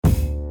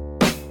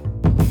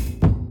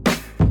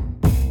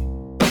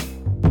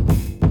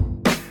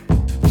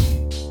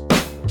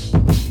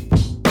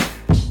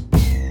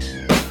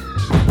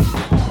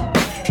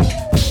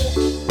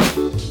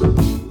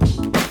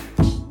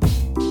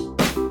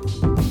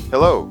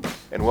Hello,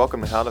 and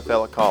welcome to How to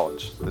Fail at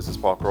College. This is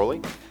Paul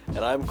Crowley. And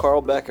I'm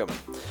Carl Beckham.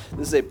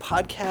 This is a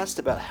podcast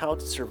about how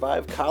to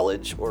survive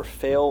college or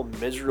fail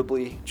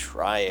miserably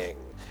trying.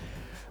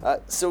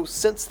 So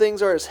since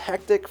things are as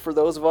hectic for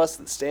those of us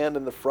that stand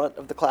in the front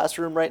of the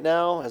classroom right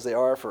now as they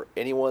are for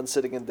anyone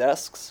sitting in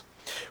desks,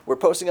 we're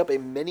posting up a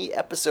mini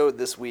episode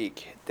this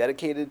week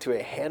dedicated to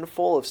a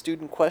handful of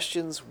student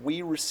questions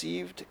we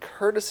received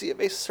courtesy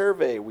of a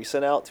survey we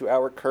sent out to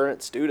our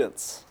current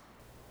students.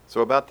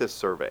 So about this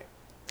survey,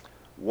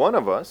 one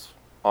of us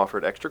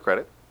offered extra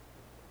credit,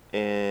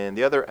 and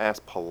the other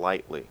asked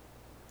politely.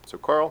 So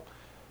Carl,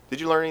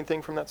 did you learn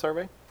anything from that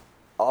survey?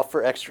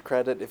 Offer extra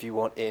credit if you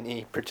want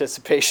any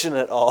participation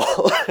at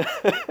all.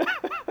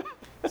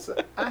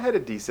 So I had a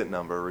decent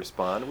number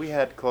respond. We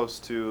had close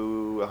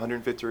to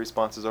 150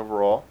 responses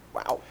overall.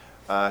 Wow.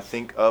 I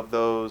think of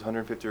those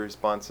 150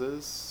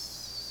 responses,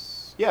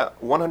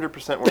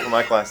 100% were from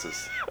my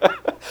classes.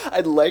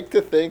 I'd like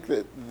to think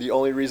that the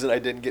only reason I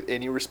didn't get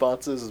any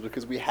responses is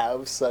because we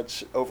have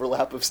such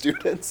overlap of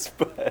students.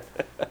 But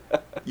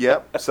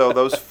Yep, so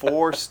those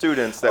 4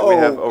 students that we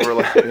have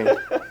overlapping,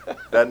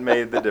 that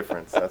made the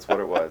difference. That's what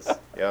it was.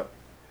 Yep.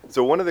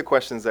 So one of the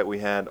questions that we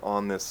had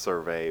on this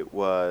survey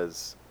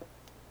was,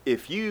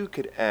 if you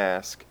could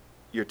ask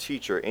your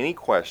teacher any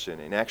question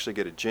and actually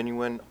get a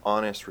genuine,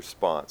 honest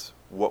response,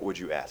 what would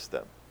you ask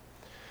them?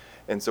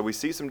 And so we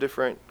see some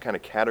different kind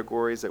of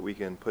categories that we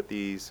can put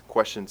these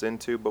questions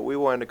into, but we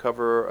wanted to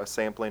cover a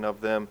sampling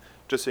of them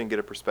just so you can get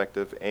a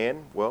perspective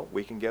and, well,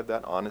 we can give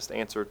that honest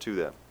answer to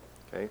them.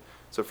 Okay?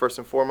 So first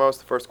and foremost,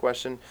 the first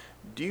question,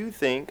 do you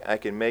think I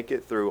can make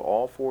it through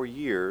all 4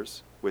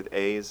 years with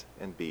A's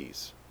and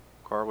B's?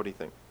 Carl, what do you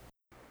think?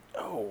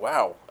 oh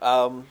wow,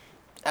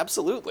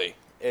 absolutely.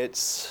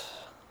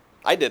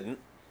 I didn't,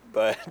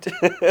 but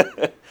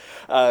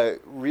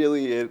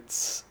really,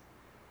 it's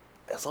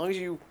as long as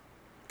you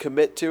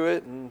commit to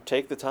it and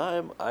take the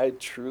time. I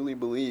truly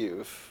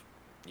believe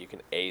you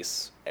can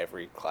ace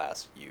every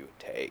class you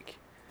take.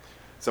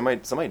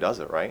 Somebody does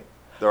it, right?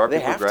 There are They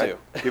people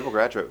have people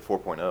graduate with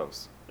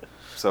 4.0s.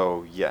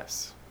 So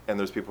yes, and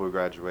there's people who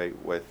graduate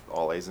with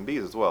all A's and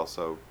B's as well.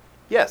 So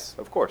yes,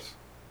 of course.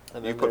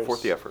 And You then put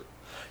forth the effort.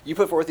 You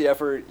put forth the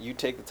effort. You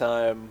take the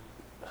time.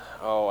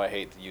 Oh, I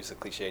hate the use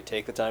of cliche.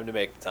 Take the time to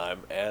make the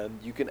time, and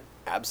you can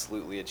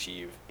absolutely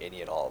achieve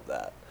any and all of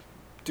that.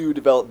 Do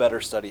develop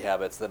better study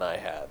habits than I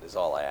had is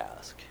all I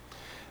ask.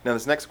 Now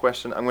this next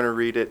question, I'm going to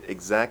read it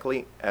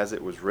exactly as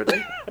it was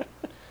written,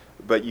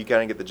 but you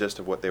kind of get the gist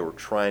of what they were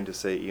trying to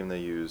say, even though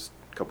they used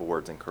a couple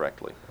words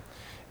incorrectly.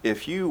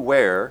 If you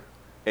were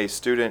a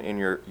student in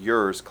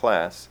yours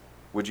class,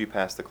 would you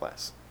pass the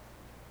class?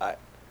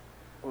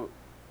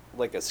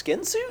 Like a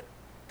skin suit?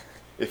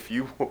 If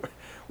you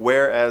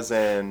wear as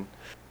in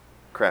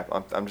crap,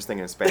 I'm just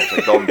thinking in Spanish,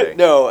 like donde.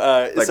 No,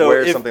 Like so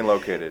where if, something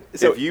located.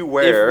 So if you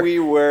were if we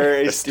were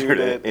a a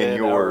student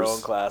in our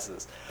own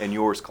classes. in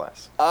yours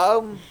class.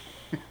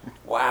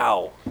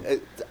 Wow.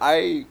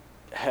 I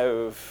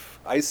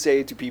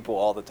say to people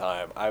all the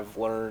time, I've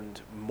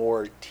learned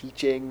more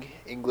teaching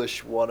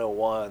English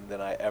 101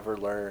 than I ever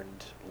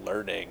learned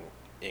learning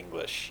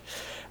English.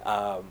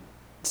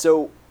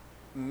 So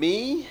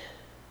me,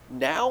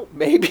 now,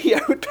 maybe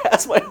I would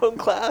pass my own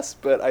class,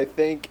 but I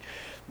think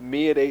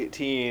me at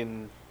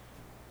 18,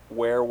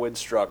 where would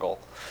struggle.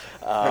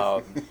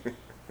 I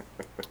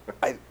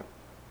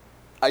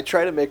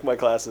try to make my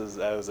classes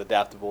as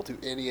adaptable to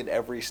any and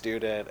every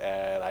student,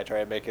 and I try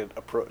to make it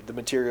the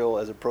material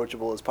as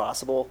approachable as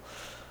possible.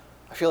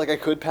 I feel like I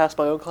could pass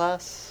my own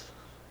class,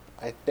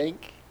 I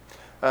think.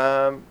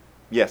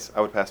 Yes,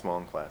 I would pass my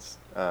own class.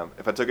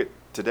 If I took it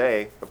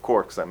today, of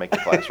course, because I make the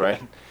class,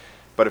 right?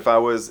 But if I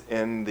was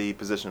in the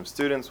position of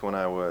students when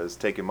I was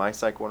taking my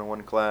Psych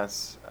 101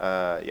 class,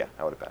 I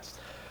would have passed.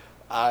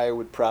 I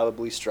would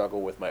probably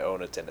struggle with my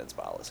own attendance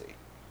policy.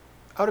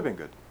 I would have been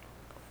good.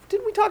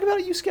 Didn't we talk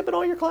about you skipping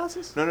all your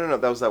classes? No,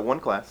 that was that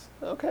one class,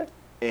 Okay.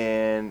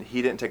 and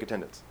he didn't take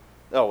attendance.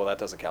 Oh, well, that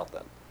doesn't count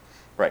then.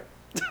 Right.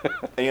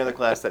 Any other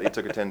class that he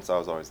took attendance, I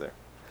was always there.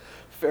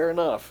 Fair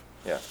enough.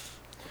 Yeah.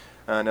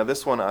 Now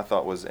this one I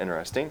thought was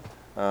interesting.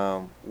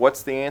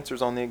 What's the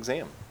answers on the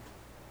exam?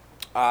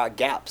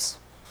 Gaps.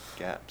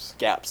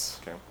 Gaps.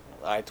 Okay.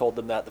 I told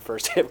them that the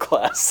first day of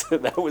class,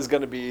 and that was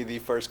going to be the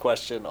first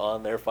question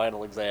on their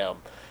final exam.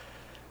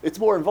 It's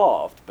more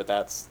involved, but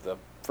that's the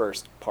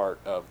first part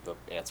of the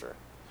answer.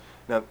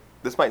 Now,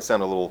 this might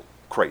sound a little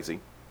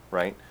crazy,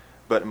 right?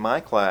 But in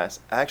my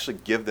class, I actually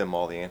give them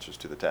all the answers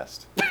to the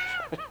test.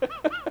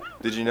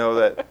 Did you know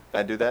that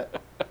I do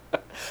that?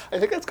 I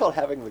think that's called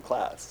having the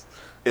class.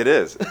 It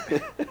is.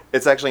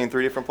 It's actually in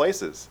 3 different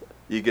places.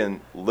 You can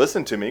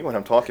listen to me when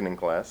I'm talking in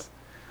class.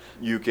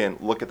 You can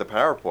look at the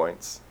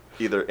PowerPoints,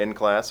 either in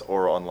class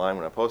or online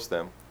when I post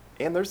them.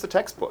 And there's the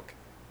textbook.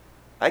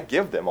 I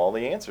give them all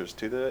the answers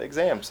to the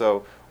exam.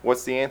 So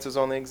what's the answers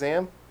on the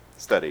exam?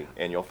 Study,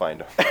 and you'll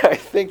find them. I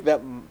think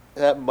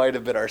that might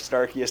have been our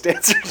snarkiest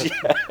answers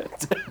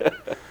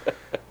yet.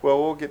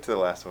 Well, we'll get to the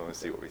last one and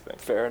see what we think.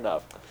 Fair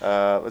enough.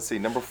 Let's see.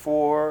 Number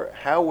 4,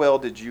 how well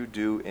did you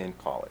do in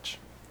college?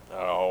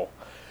 Oh,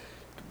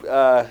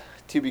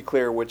 to be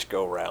clear, which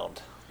go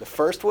round. The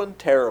first one,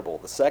 terrible.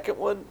 The second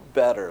one,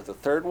 better. The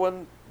third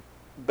one,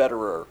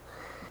 betterer.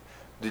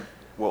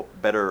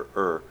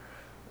 Betterer.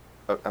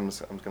 I'm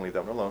just gonna leave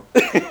that one alone,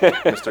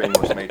 Mr.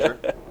 English major.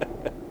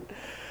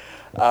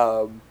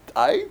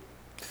 I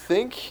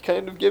think,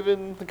 kind of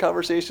given the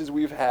conversations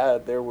we've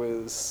had,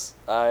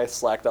 I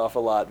slacked off a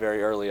lot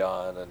very early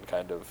on and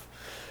kind of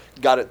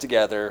got it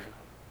together.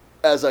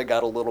 As I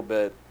got a little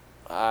bit,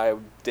 I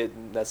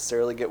didn't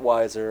necessarily get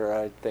wiser.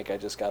 I think I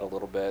just got a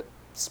little bit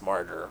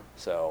smarter.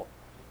 So,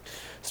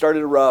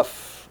 started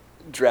rough,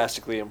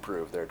 drastically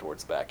improved there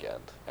towards the back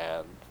end.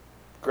 And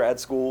grad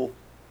school,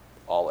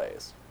 all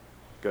A's.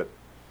 Good.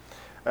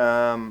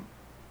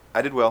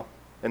 I did well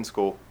in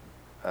school.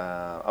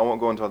 I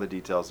won't go into all the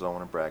details. I don't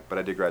want to brag, but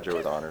I did graduate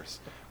with honors.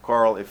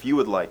 Carl, if you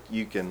would like,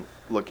 you can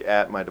look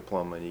at my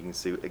diploma and you can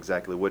see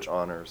exactly which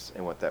honors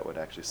and what that would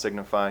actually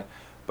signify,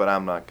 but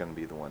I'm not going to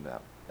be the one to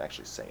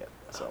actually say it.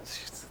 So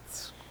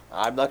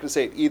I'm not going to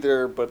say it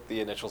either, but the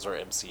initials are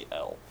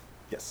MCL.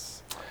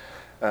 Yes.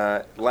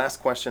 Last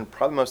question,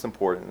 probably most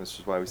important, this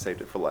is why we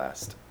saved it for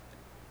last.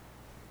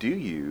 Do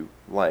you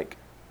like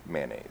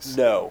mayonnaise?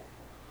 No.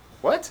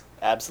 What?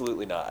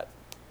 Absolutely not.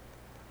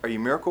 Are you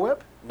Miracle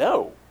Whip?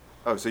 No.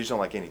 Oh, so you just don't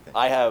like anything?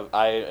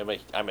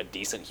 I'm a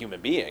decent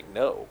human being.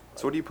 No.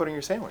 So what do you put in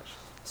your sandwich?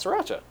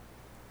 Sriracha.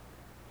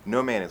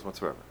 No mayonnaise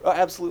whatsoever? Oh,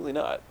 absolutely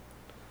not.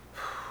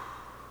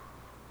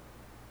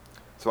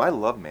 So I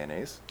love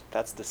mayonnaise.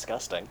 That's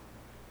disgusting.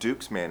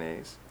 Duke's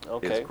mayonnaise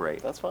is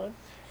great. That's fine.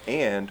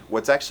 And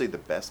what's actually the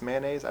best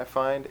mayonnaise I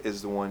find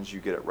is the ones you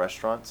get at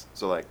restaurants.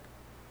 So like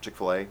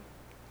Chick-fil-A,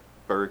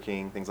 Burger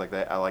King, things like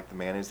that. I like the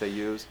mayonnaise they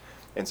use.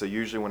 And so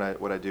usually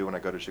what I do when I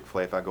go to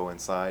Chick-fil-A, if I go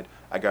inside,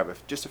 I grab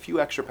just a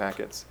few extra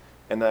packets.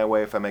 And that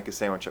way, if I make a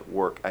sandwich at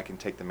work, I can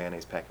take the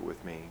mayonnaise packet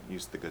with me and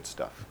use the good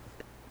stuff.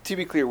 To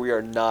be clear, we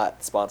are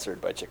not sponsored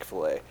by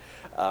Chick-fil-A.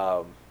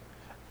 Do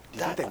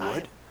you think they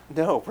would?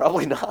 No,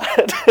 probably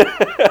not.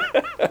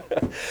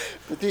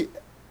 But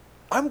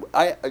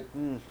I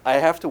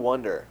have to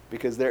wonder,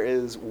 because there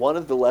is one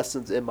of the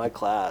lessons in my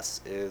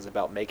class is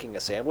about making a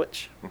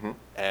sandwich. Mm-hmm.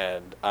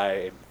 And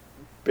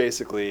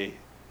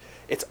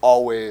it's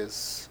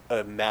always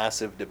a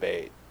massive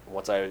debate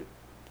once I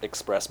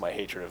express my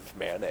hatred of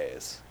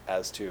mayonnaise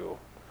as to,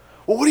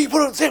 well, what do you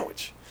put on a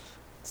sandwich?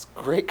 It's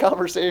a great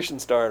conversation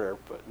starter,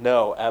 but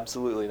no,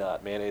 absolutely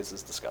not. Mayonnaise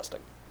is disgusting.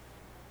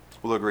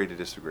 We'll agree to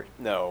disagree.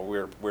 No,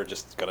 we're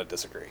just going to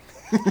disagree.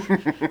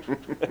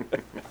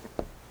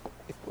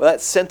 Well,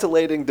 that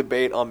scintillating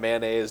debate on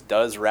mayonnaise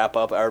does wrap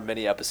up our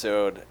mini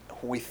episode.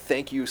 We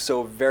thank you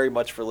so very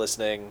much for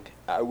listening.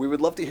 We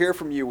would love to hear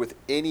from you with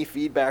any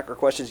feedback or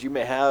questions you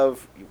may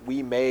have.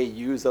 We may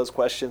use those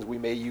questions. We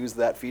may use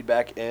that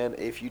feedback in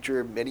a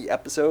future mini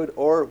episode,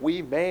 or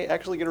we may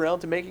actually get around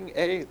to making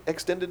a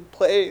extended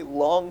play,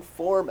 long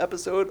form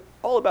episode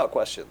all about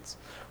questions,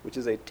 which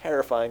is a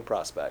terrifying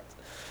prospect.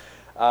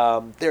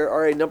 There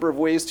are a number of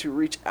ways to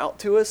reach out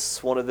to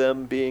us, one of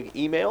them being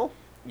email.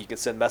 You can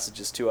send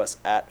messages to us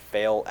at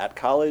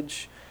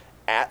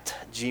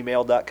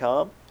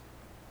failatcollege@gmail.com.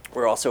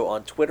 We're also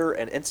on Twitter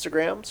and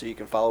Instagram, so you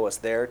can follow us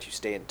there to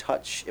stay in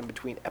touch in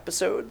between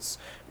episodes.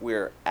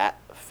 We're at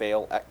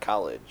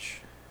failatcollege.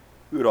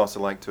 We would also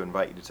like to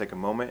invite you to take a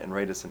moment and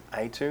rate us in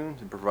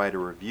iTunes and provide a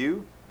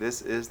review.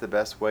 This is the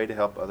best way to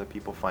help other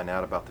people find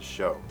out about the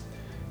show.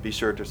 Be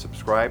sure to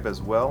subscribe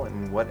as well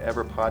in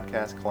whatever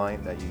podcast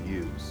client that you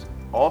use.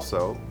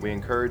 Also, we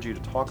encourage you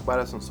to talk about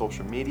us on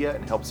social media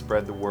and help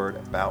spread the word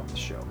about the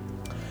show.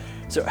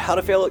 So How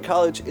to Fail at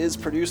College is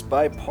produced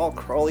by Paul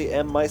Crawley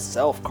and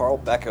myself, Carl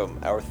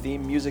Beckham. Our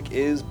theme music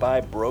is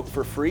by Broke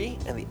for Free,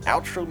 and the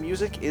outro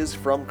music is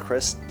from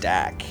Chris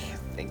Dack.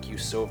 Thank you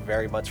so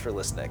very much for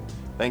listening.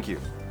 Thank you.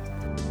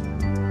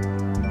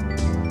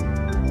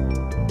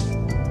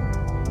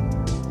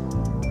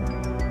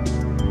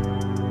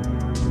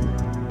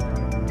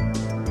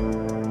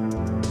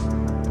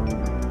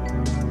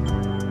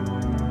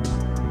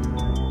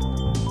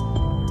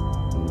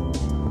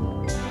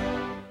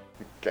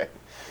 Okay.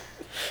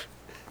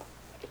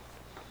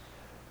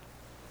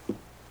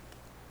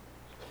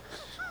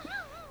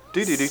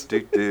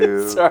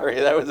 Do. Sorry,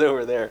 that was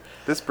over there.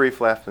 This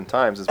brief laugh in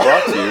times is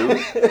brought to you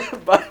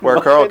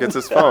where Carl gets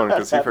his phone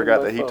because he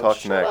forgot that he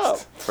talked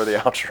next for the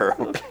outro.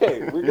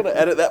 Okay, we're going to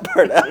edit that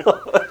part out.